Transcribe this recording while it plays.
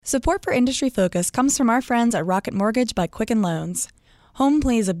Support for Industry Focus comes from our friends at Rocket Mortgage by Quicken Loans. Home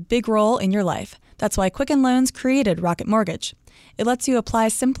plays a big role in your life. That's why Quicken Loans created Rocket Mortgage. It lets you apply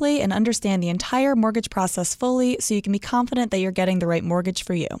simply and understand the entire mortgage process fully so you can be confident that you're getting the right mortgage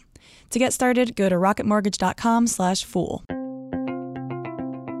for you. To get started, go to rocketmortgage.com/fool.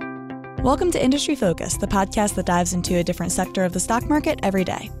 Welcome to Industry Focus, the podcast that dives into a different sector of the stock market every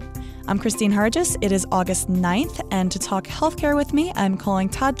day. I'm Christine Hargis. It is August 9th, and to talk healthcare with me, I'm calling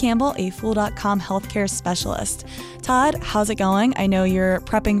Todd Campbell, a Fool.com healthcare specialist. Todd, how's it going? I know you're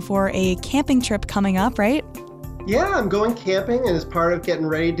prepping for a camping trip coming up, right? Yeah, I'm going camping, and as part of getting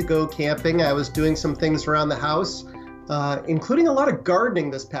ready to go camping, I was doing some things around the house, including a lot of gardening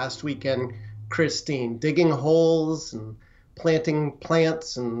this past weekend, Christine, digging holes and planting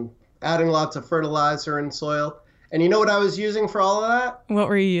plants and adding lots of fertilizer and soil. And you know what I was using for all of that? What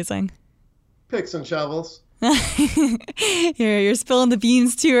were you using? Picks and shovels. You're spilling the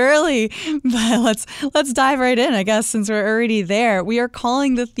beans too early, but let's dive right in, I guess, since we're already there. We are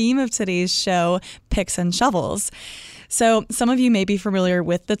calling the theme of today's show Picks and Shovels. So some of you may be familiar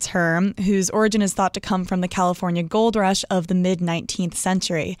with the term, whose origin is thought to come from the California gold rush of the mid-19th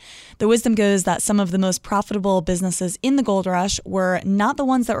century. The wisdom goes that some of the most profitable businesses in the gold rush were not the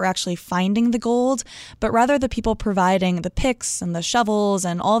ones that were actually finding the gold, but rather the people providing the picks and the shovels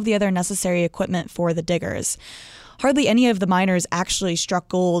and all of the other necessary equipment for the diggers. Hardly any of the miners actually struck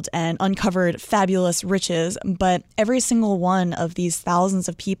gold and uncovered fabulous riches, but every single one of these thousands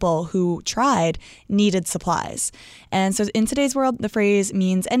of people who tried needed supplies. And so in today's world, the phrase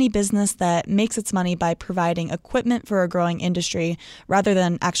means any business that makes its money by providing equipment for a growing industry rather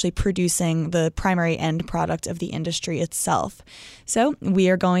than actually producing the primary end product of the industry itself. So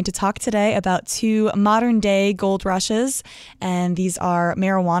we are going to talk today about two modern day gold rushes, and these are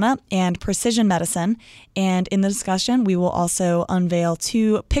marijuana and precision medicine. And in the discussion, we will also unveil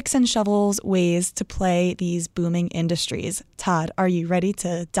two picks and shovels ways to play these booming industries. Todd, are you ready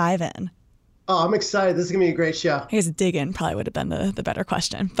to dive in? Oh, I'm excited. This is going to be a great show. I guess dig in probably would have been the better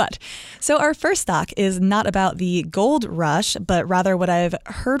question. But so our first stock is not about the gold rush, but rather what I've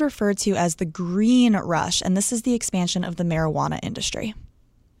heard referred to as the green rush. And this is the expansion of the marijuana industry.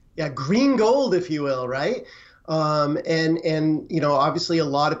 Yeah, green gold, if you will, right? And you know, obviously a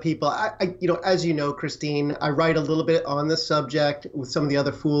lot of people, as you know, Christine, I write a little bit on this subject with some of the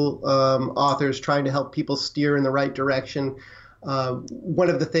other Fool authors trying to help people steer in the right direction. One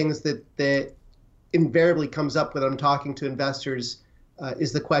of the things that invariably comes up when I'm talking to investors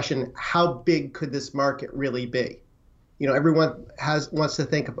is the question, how big could this market really be? You know, everyone wants to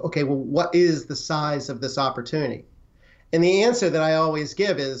think of, okay, well, what is the size of this opportunity? And the answer that I always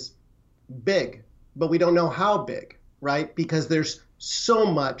give is big. But we don't know how big, right? Because there's so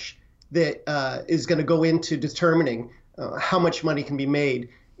much that is going to go into determining how much money can be made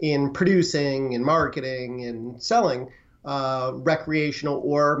in producing and marketing and selling recreational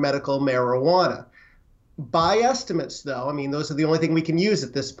or medical marijuana. By estimates, though, I mean, those are the only thing we can use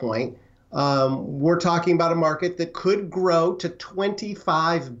at this point. We're talking about a market that could grow to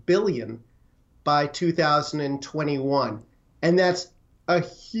 $25 billion by 2021. And that's a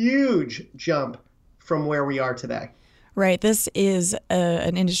huge jump from where we are today. Right. This is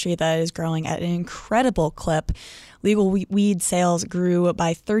an industry that is growing at an incredible clip. Legal weed sales grew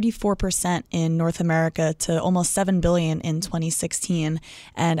by 34% in North America to almost $7 billion in 2016.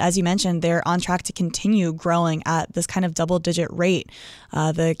 And as you mentioned, they're on track to continue growing at this kind of double-digit rate.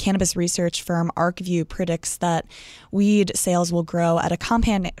 The cannabis research firm ArcView predicts that weed sales will grow at a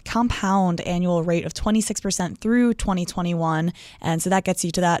compound annual rate of 26% through 2021. And so that gets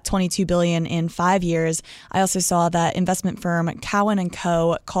you to that $22 billion in 5 years. I also saw that investment firm Cowen &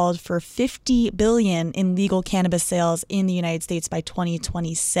 Co. called for $50 billion in legal cannabis sales in the United States by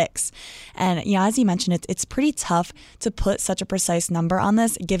 2026. And you know, as you mentioned, it's pretty tough to put such a precise number on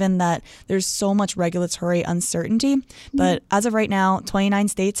this, given that there's so much regulatory uncertainty. But as of right now, 29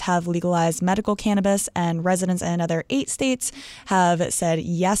 states have legalized medical cannabis, and residents in another 8 states have said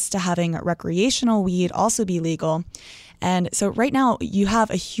yes to having recreational weed also be legal. And so right now you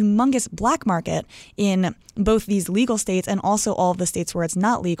have a humongous black market in both these legal states and also all of the states where it's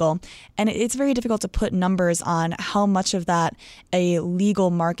not legal. And it's very difficult to put numbers on how much of that a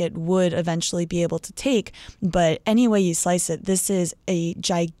legal market would eventually be able to take. But any way you slice it, this is a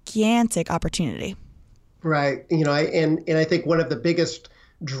gigantic opportunity. Right. You know, and I think one of the biggest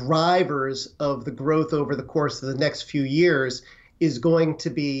drivers of the growth over the course of the next few years is going to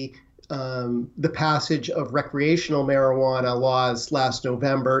be the passage of recreational marijuana laws last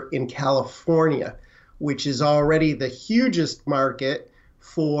November in California, which is already the hugest market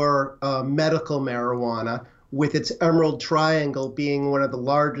for medical marijuana, with its Emerald Triangle being one of the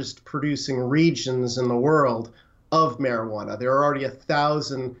largest producing regions in the world of marijuana. There are already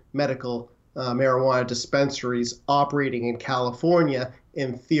 1,000 medical marijuana dispensaries operating in California.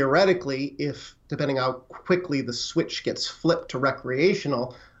 And theoretically, if depending how quickly the switch gets flipped to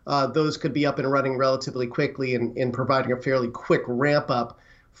recreational, those could be up and running relatively quickly and providing a fairly quick ramp up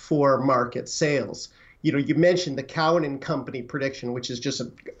for market sales. You know, you mentioned the Cowen and Company prediction, which is just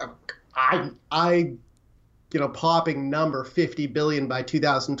popping number, 50 billion by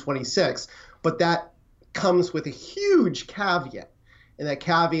 2026. But that comes with a huge caveat, and that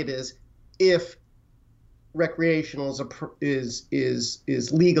caveat is if recreational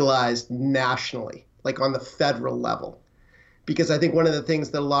is legalized nationally, like on the federal level. Because I think one of the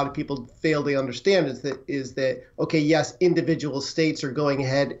things that a lot of people fail to understand is that okay, yes, individual states are going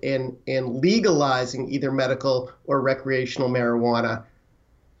ahead and legalizing either medical or recreational marijuana,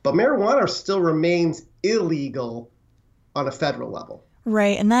 but marijuana still remains illegal on a federal level.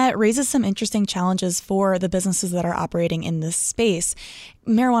 Right. And that raises some interesting challenges for the businesses that are operating in this space.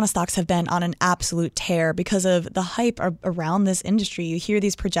 Marijuana stocks have been on an absolute tear because of the hype around this industry. You hear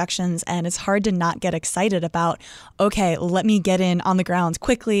these projections and it's hard to not get excited about, okay, let me get in on the grounds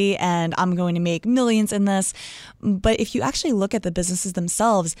quickly and I'm going to make millions in this. But if you actually look at the businesses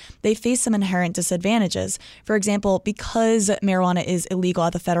themselves, they face some inherent disadvantages. For example, because marijuana is illegal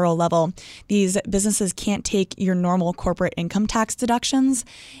at the federal level, these businesses can't take your normal corporate income tax deductions.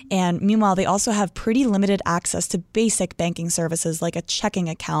 And meanwhile, they also have pretty limited access to basic banking services like a checking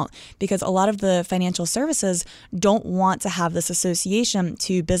account, because a lot of the financial services don't want to have this association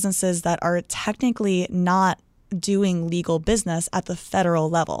to businesses that are technically not doing legal business at the federal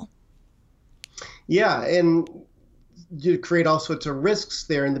level. Yeah, and you create all sorts of risks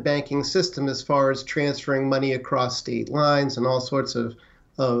there in the banking system as far as transferring money across state lines and all sorts of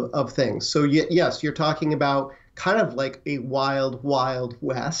things. So yes, you're talking about kind of like a wild, wild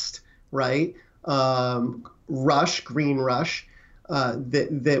west, right? Green rush.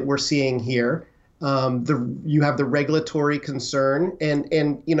 That we're seeing here. You have the regulatory concern,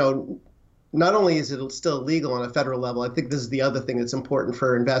 and you know, not only is it still illegal on a federal level, I think this is the other thing that's important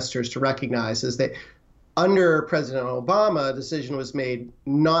for investors to recognize is that under President Obama, a decision was made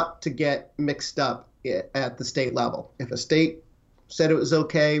not to get mixed up at the state level. If a state said it was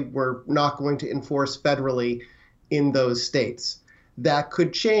okay, we're not going to enforce federally in those states. That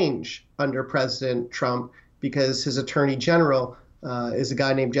could change under President Trump because his attorney general is a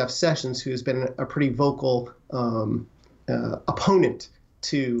guy named Jeff Sessions, who's been a pretty vocal opponent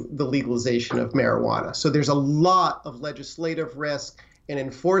to the legalization of marijuana. So there's a lot of legislative risk and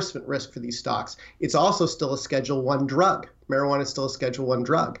enforcement risk for these stocks. It's also still a Schedule I drug. Marijuana is still a Schedule I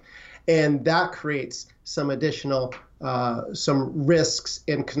drug. And that creates some additional some risks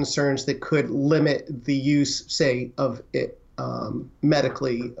and concerns that could limit the use, say, of it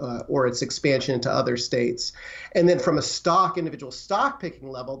medically or its expansion into other states. And then from a individual stock picking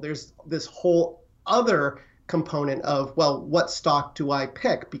level, there's this whole other component of, well, what stock do I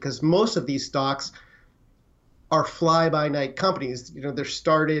pick? Because most of these stocks are fly-by-night companies. You know, they're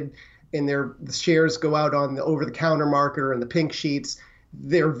started and the shares go out on the over-the-counter market or in the pink sheets.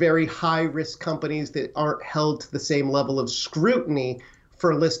 They're very high-risk companies that aren't held to the same level of scrutiny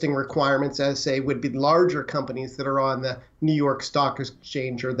for listing requirements as, say, would be larger companies that are on the New York Stock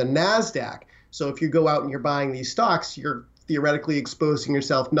Exchange or the NASDAQ. So if you go out and you're buying these stocks, you're theoretically exposing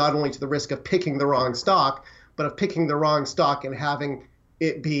yourself not only to the risk of picking the wrong stock, but of picking the wrong stock and having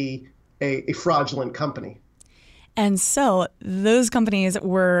it be a fraudulent company. And so those companies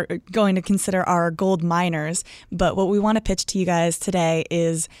we're going to consider our gold miners. But what we want to pitch to you guys today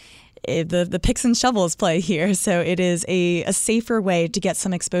is the picks and shovels play here. So it is a safer way to get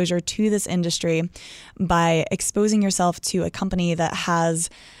some exposure to this industry by exposing yourself to a company that has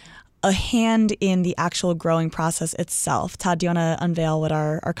a hand in the actual growing process itself. Todd, do you want to unveil what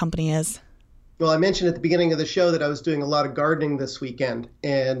our company is? Well, I mentioned at the beginning of the show that I was doing a lot of gardening this weekend,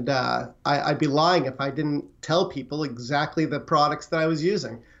 and I'd be lying if I didn't tell people exactly the products that I was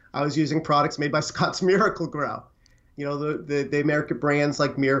using. I was using products made by Scotts Miracle-Gro. You know, the American brands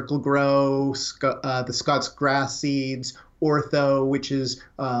like Miracle-Gro, the Scotts Grass Seeds, Ortho, which is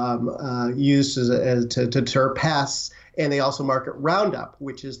used to deter pests, and they also market Roundup,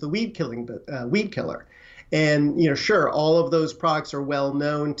 which is the weed killer. And, you know, sure, all of those products are well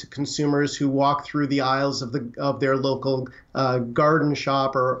known to consumers who walk through the aisles of their local garden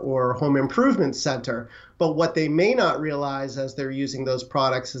shop or home improvement center. But what they may not realize as they're using those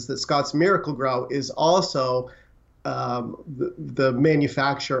products is that Scotts Miracle-Gro is also the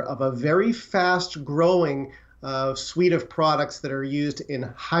manufacturer of a very fast-growing suite of products that are used in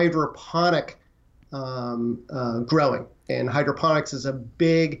hydroponic growing. And hydroponics is a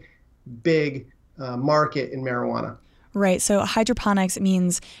big, big market in marijuana. Right. So hydroponics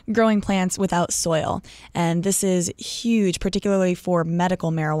means growing plants without soil. And this is huge, particularly for medical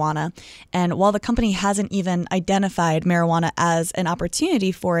marijuana. And while the company hasn't even identified marijuana as an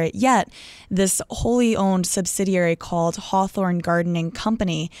opportunity for it yet, this wholly owned subsidiary called Hawthorne Gardening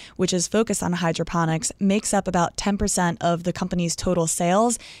Company, which is focused on hydroponics, makes up about 10% of the company's total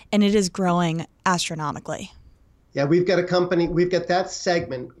sales, and it is growing astronomically. Yeah, we've got that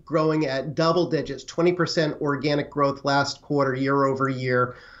segment growing at double digits, 20% organic growth last quarter, year over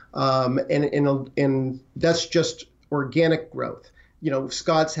year. And that's just organic growth.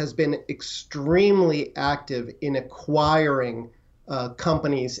 Scotts has been extremely active in acquiring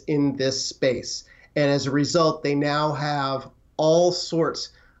companies in this space. And as a result, they now have all sorts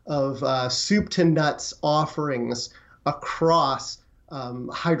of soup to nuts offerings across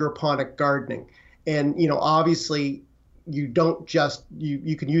hydroponic gardening. And, obviously you don't just,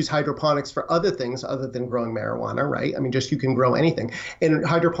 you can use hydroponics for other things other than growing marijuana, right? I mean, just you can grow anything. And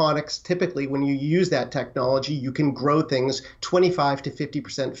hydroponics, typically, when you use that technology, you can grow things 25 to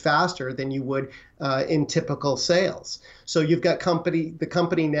 50% faster than you would in typical sales. So you've got the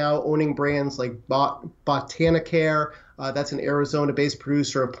company now owning brands like Botanicare. That's an Arizona-based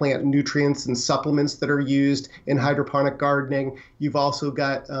producer of plant nutrients and supplements that are used in hydroponic gardening. You've also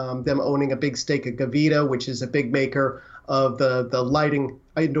got them owning a big stake of Gavita, which is a big maker of the lighting,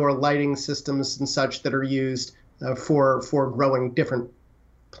 indoor lighting systems and such that are used for growing different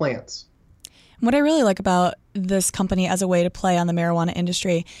plants. What I really like about this company as a way to play on the marijuana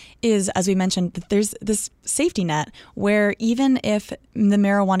industry is, as we mentioned, that there's this safety net where even if the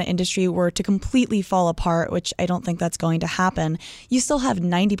marijuana industry were to completely fall apart, which I don't think that's going to happen, you still have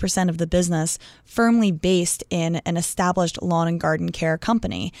 90% of the business firmly based in an established lawn and garden care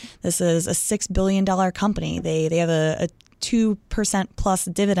company. This is a $6 billion company. They have a 2% plus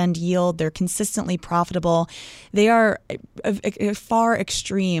dividend yield. They're consistently profitable. They are a far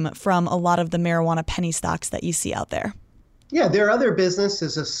extreme from a lot of the marijuana penny stocks that you see out there. Yeah, their other business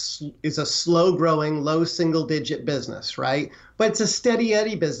is a slow-growing, low single-digit business, right? But it's a steady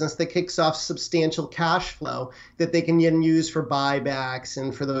Eddie business that kicks off substantial cash flow that they can then use for buybacks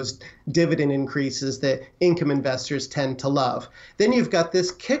and for those dividend increases that income investors tend to love. Then you've got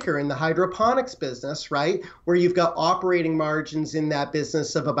this kicker in the hydroponics business, right? Where you've got operating margins in that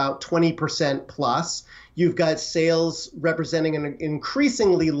business of about 20% plus. You've got sales representing an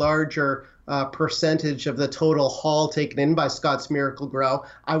increasingly larger percentage of the total haul taken in by Scotts Miracle-Gro.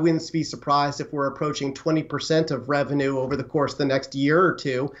 I wouldn't be surprised if we're approaching 20% of revenue over the course of the next year or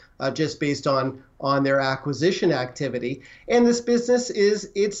two, just based on their acquisition activity. And this business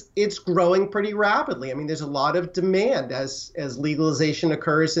it's growing pretty rapidly. I mean, there's a lot of demand as legalization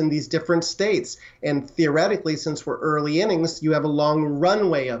occurs in these different states. And theoretically, since we're early innings, you have a long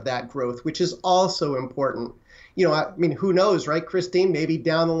runway of that growth, which is also important. I mean, who knows, right, Christine? Maybe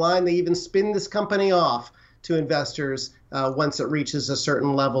down the line, they even spin this company off to investors once it reaches a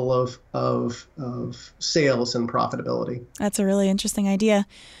certain level of sales and profitability. That's a really interesting idea.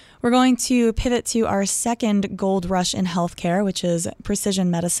 We're going to pivot to our second gold rush in healthcare, which is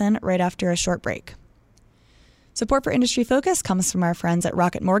precision medicine, right after a short break. Support for Industry Focus comes from our friends at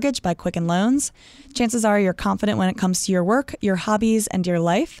Rocket Mortgage by Quicken Loans. Chances are you're confident when it comes to your work, your hobbies, and your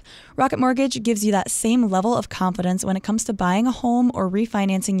life. Rocket Mortgage gives you that same level of confidence when it comes to buying a home or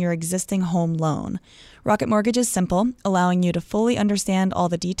refinancing your existing home loan. Rocket Mortgage is simple, allowing you to fully understand all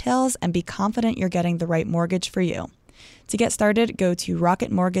the details and be confident you're getting the right mortgage for you. To get started, go to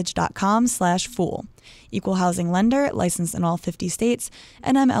rocketmortgage.com/fool. Equal housing lender, licensed in all 50 states,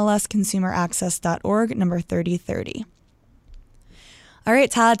 NMLSconsumeraccess.org, number 3030. All right,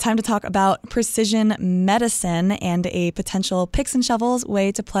 Todd, time to talk about precision medicine and a potential picks and shovels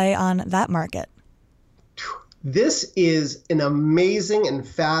way to play on that market. This is an amazing and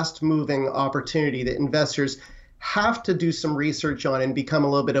fast-moving opportunity that investors have to do some research on and become a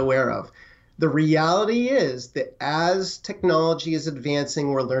little bit aware of. The reality is that as technology is advancing,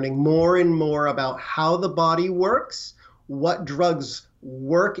 we're learning more and more about how the body works, what drugs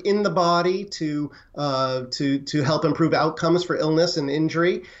work in the body to help improve outcomes for illness and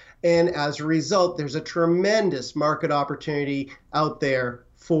injury. And as a result, there's a tremendous market opportunity out there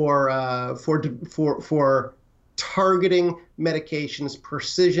for targeting medications,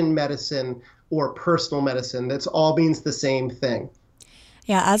 precision medicine, or personal medicine. That's all means the same thing.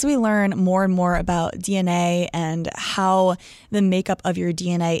 Yeah, as we learn more and more about DNA and how the makeup of your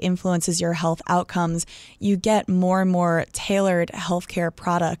DNA influences your health outcomes, you get more and more tailored healthcare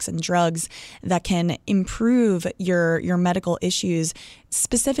products and drugs that can improve your medical issues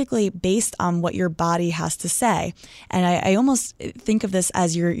specifically based on what your body has to say. And I almost think of this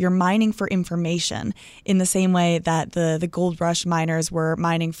as you're mining for information in the same way that the gold rush miners were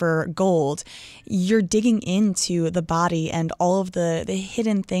mining for gold. You're digging into the body and all of the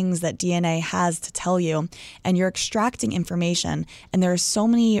hidden things that DNA has to tell you, and you're extracting information. And there are so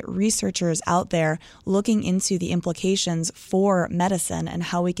many researchers out there looking into the implications for medicine and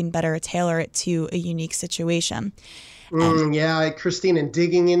how we can better tailor it to a unique situation. Yeah, Christine, and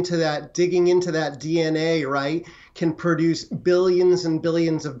digging into that DNA, right, can produce billions and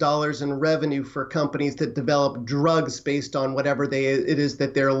billions of dollars in revenue for companies that develop drugs based on whatever it is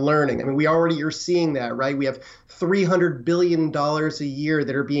that they're learning. I mean, we already are seeing that, right? We have $300 billion a year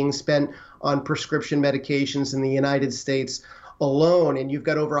that are being spent on prescription medications in the United States alone, and you've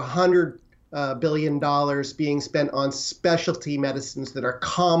got over $100 billion being spent on specialty medicines that are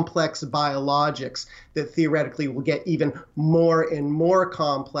complex biologics that theoretically will get even more and more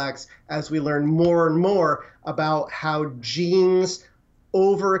complex as we learn more and more about how genes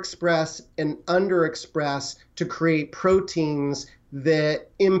overexpress and underexpress to create proteins that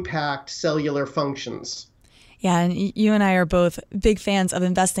impact cellular functions. Yeah, and you and I are both big fans of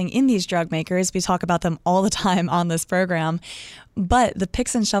investing in these drug makers. We talk about them all the time on this program. But the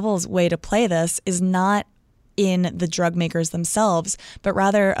picks and shovels way to play this is not in the drug makers themselves, but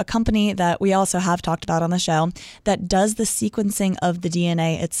rather a company that we also have talked about on the show that does the sequencing of the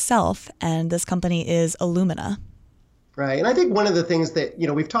DNA itself. And this company is Illumina. Right. And I think one of the things that,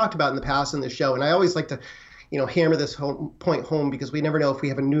 we've talked about in the past in the show, and I always like to, hammer this point home because we never know if we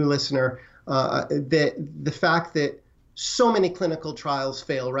have a new listener, that the fact that so many clinical trials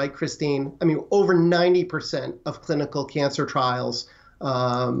fail, right, Christine? I mean, over 90% of clinical cancer trials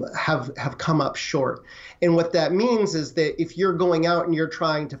have come up short. And what that means is that if you're going out and you're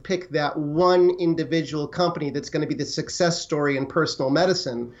trying to pick that one individual company that's going to be the success story in personal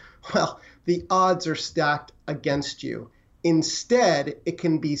medicine, well, the odds are stacked against you. Instead, it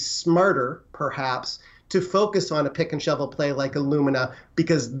can be smarter, perhaps, to focus on a pick and shovel play like Illumina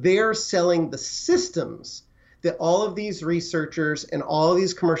because they're selling the systems that all of these researchers and all of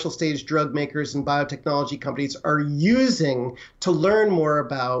these commercial stage drug makers and biotechnology companies are using to learn more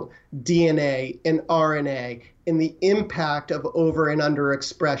about DNA and RNA and the impact of over and under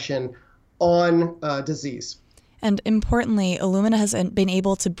expression on disease. And importantly, Illumina has been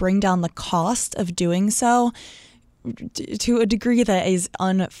able to bring down the cost of doing so to a degree that is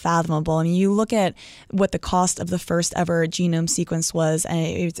unfathomable. I mean, you look at what the cost of the first ever genome sequence was, and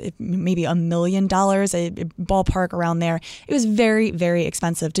it's maybe $1 million, a ballpark around there. It was very, very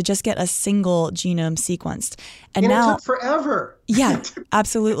expensive to just get a single genome sequenced. And now it took forever. Yeah,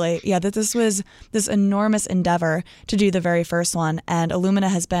 absolutely. Yeah, that this was this enormous endeavor to do the very first one. And Illumina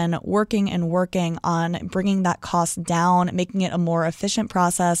has been working on bringing that cost down, making it a more efficient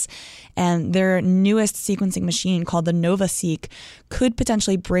process. And their newest sequencing machine called the NovaSeq could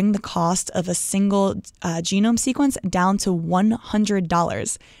potentially bring the cost of a single genome sequence down to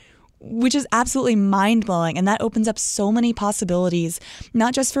 $100. Which is absolutely mind-blowing. And that opens up so many possibilities,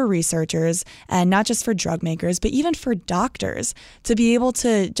 not just for researchers and not just for drug makers, but even for doctors to be able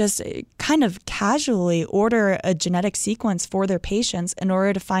to just kind of casually order a genetic sequence for their patients in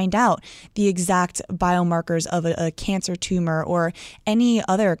order to find out the exact biomarkers of a cancer tumor or any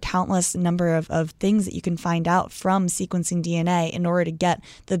other countless number of things that you can find out from sequencing DNA in order to get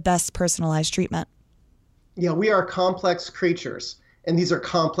the best personalized treatment. Yeah, we are complex creatures. And these are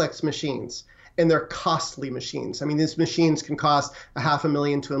complex machines, and they're costly machines. I mean, these machines can cost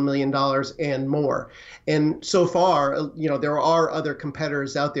 $500,000 to $1 million and more. And so far, there are other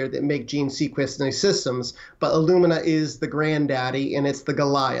competitors out there that make gene sequencing systems, but Illumina is the granddaddy, and it's the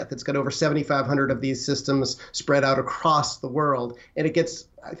Goliath. It's got over 7,500 of these systems spread out across the world, and I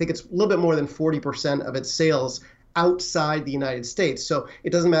think it's a little bit more than 40% of its sales outside the United States. So it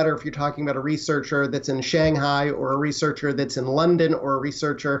doesn't matter if you're talking about a researcher that's in Shanghai or a researcher that's in London or a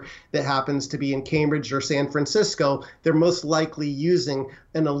researcher that happens to be in Cambridge or San Francisco, they're most likely using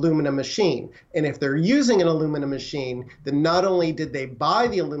an Illumina machine. And if they're using an Illumina machine, then not only did they buy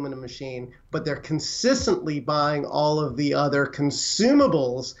the Illumina machine, but they're consistently buying all of the other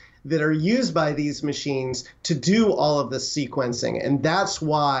consumables that are used by these machines to do all of this sequencing. And that's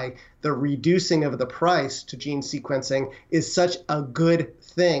why the reducing of the price to gene sequencing is such a good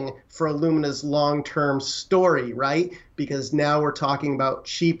thing for Illumina's long-term story, right? Because now we're talking about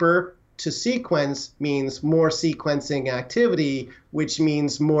cheaper to sequence means more sequencing activity, which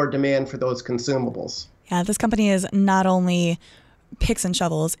means more demand for those consumables. Yeah, this company is not only picks and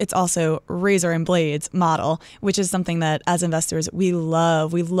shovels, it's also razor and blades model, which is something that as investors we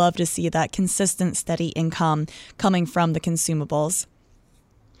love. We love to see that consistent, steady income coming from the consumables.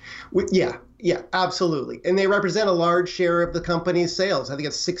 Yeah, absolutely. And they represent a large share of the company's sales. I think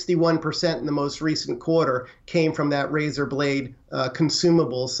it's 61% in the most recent quarter came from that razor blade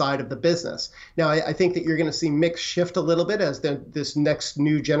consumable side of the business. Now, I think that you're going to see mix shift a little bit as this next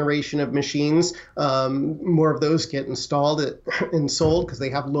new generation of machines, more of those get installed and sold because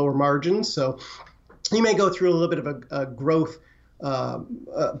they have lower margins. So you may go through a little bit of a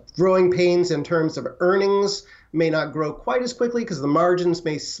growing pains in terms of earnings. May not grow quite as quickly because the margins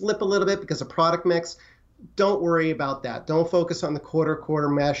may slip a little bit because of product mix. Don't worry about that. Don't focus on the quarter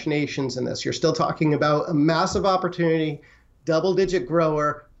machinations in this. You're still talking about a massive opportunity, double-digit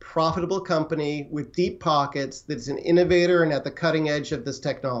grower, profitable company with deep pockets that's an innovator and at the cutting edge of this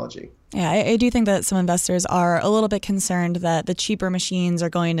technology. Yeah, I do think that some investors are a little bit concerned that the cheaper machines are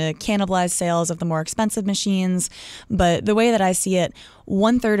going to cannibalize sales of the more expensive machines. But the way that I see it,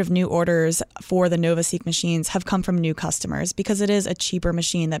 1/3 of new orders for the NovaSeq machines have come from new customers because it is a cheaper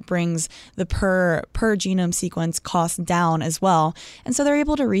machine that brings the per genome sequence cost down as well. And so they're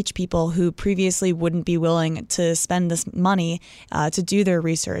able to reach people who previously wouldn't be willing to spend this money to do their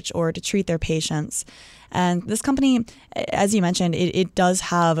research or to treat their patients. And this company, as you mentioned, it does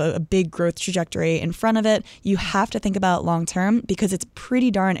have a big growth trajectory in front of it. You have to think about long term because it's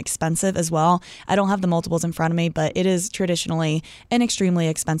pretty darn expensive as well. I don't have the multiples in front of me, but it is traditionally an extremely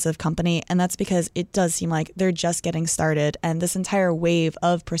expensive company. And that's because it does seem like they're just getting started. And this entire wave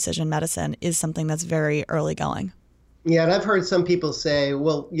of precision medicine is something that's very early going. Yeah, and I've heard some people say,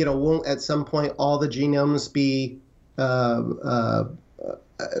 well, won't at some point all the genomes be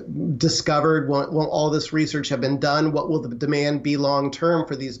discovered? Won't all this research have been done? What will the demand be long term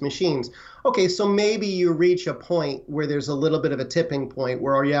for these machines? Okay, so maybe you reach a point where there's a little bit of a tipping point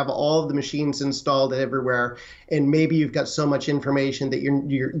where you have all of the machines installed everywhere, and maybe you've got so much information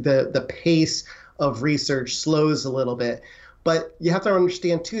that the pace of research slows a little bit. But you have to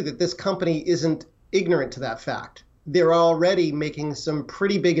understand too that this company isn't ignorant to that fact. They're already making some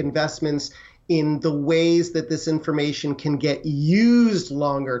pretty big investments in the ways that this information can get used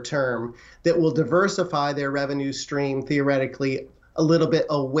longer term that will diversify their revenue stream theoretically a little bit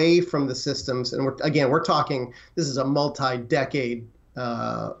away from the systems. And we're talking, this is a multi-decade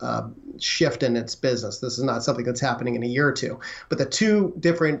shift in its business. This is not something that's happening in a year or two. But the two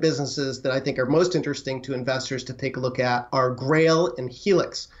different businesses that I think are most interesting to investors to take a look at are Grail and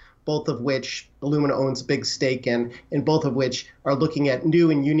Helix, both of which Illumina owns a big stake in, and both of which are looking at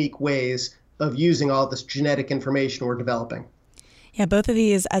new and unique ways of using all this genetic information we're developing. Yeah, both of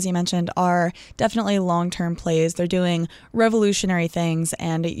these, as you mentioned, are definitely long-term plays. They're doing revolutionary things.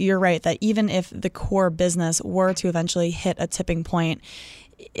 And you're right that even if the core business were to eventually hit a tipping point,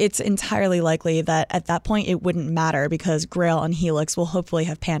 it's entirely likely that at that point it wouldn't matter because Grail and Helix will hopefully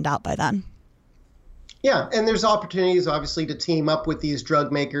have panned out by then. Yeah, and there's opportunities, obviously, to team up with these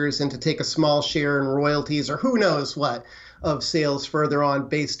drug makers and to take a small share in royalties or who knows what of sales further on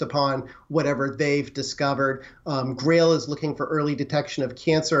based upon whatever they've discovered. Grail is looking for early detection of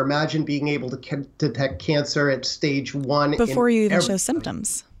cancer. Imagine being able to detect cancer at stage 1. Before you even show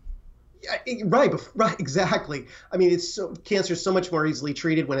symptoms. Right, exactly. I mean, cancer is so much more easily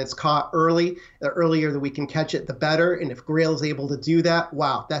treated when it's caught early. The earlier that we can catch it, the better. And if Grail is able to do that,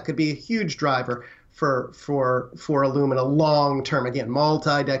 wow, that could be a huge driver for Illumina long term. Again,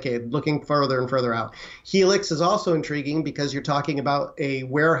 multi-decade, looking further and further out. Helix is also intriguing because you're talking about a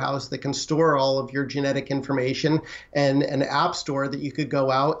warehouse that can store all of your genetic information and an app store that you could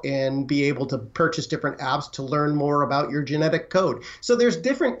go out and be able to purchase different apps to learn more about your genetic code. So there's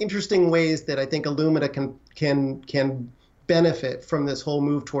different interesting ways that I think Illumina can benefit from this whole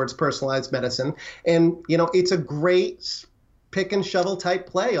move towards personalized medicine. And it's a great pick and shovel type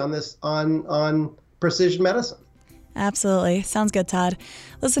play on this on precision medicine. Absolutely. Sounds good, Todd.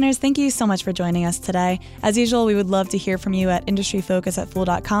 Listeners, thank you so much for joining us today. As usual, we would love to hear from you at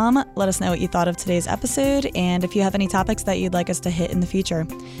industryfocus@fool.com. Let us know what you thought of today's episode and if you have any topics that you'd like us to hit in the future.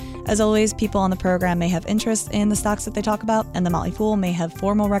 As always, people on the program may have interest in the stocks that they talk about, and the Motley Fool may have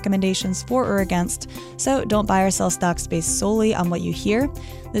formal recommendations for or against, so don't buy or sell stocks based solely on what you hear.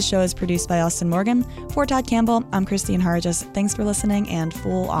 This show is produced by Austin Morgan. For Todd Campbell, I'm Christine Hargis. Thanks for listening, and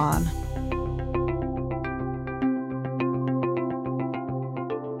Fool on.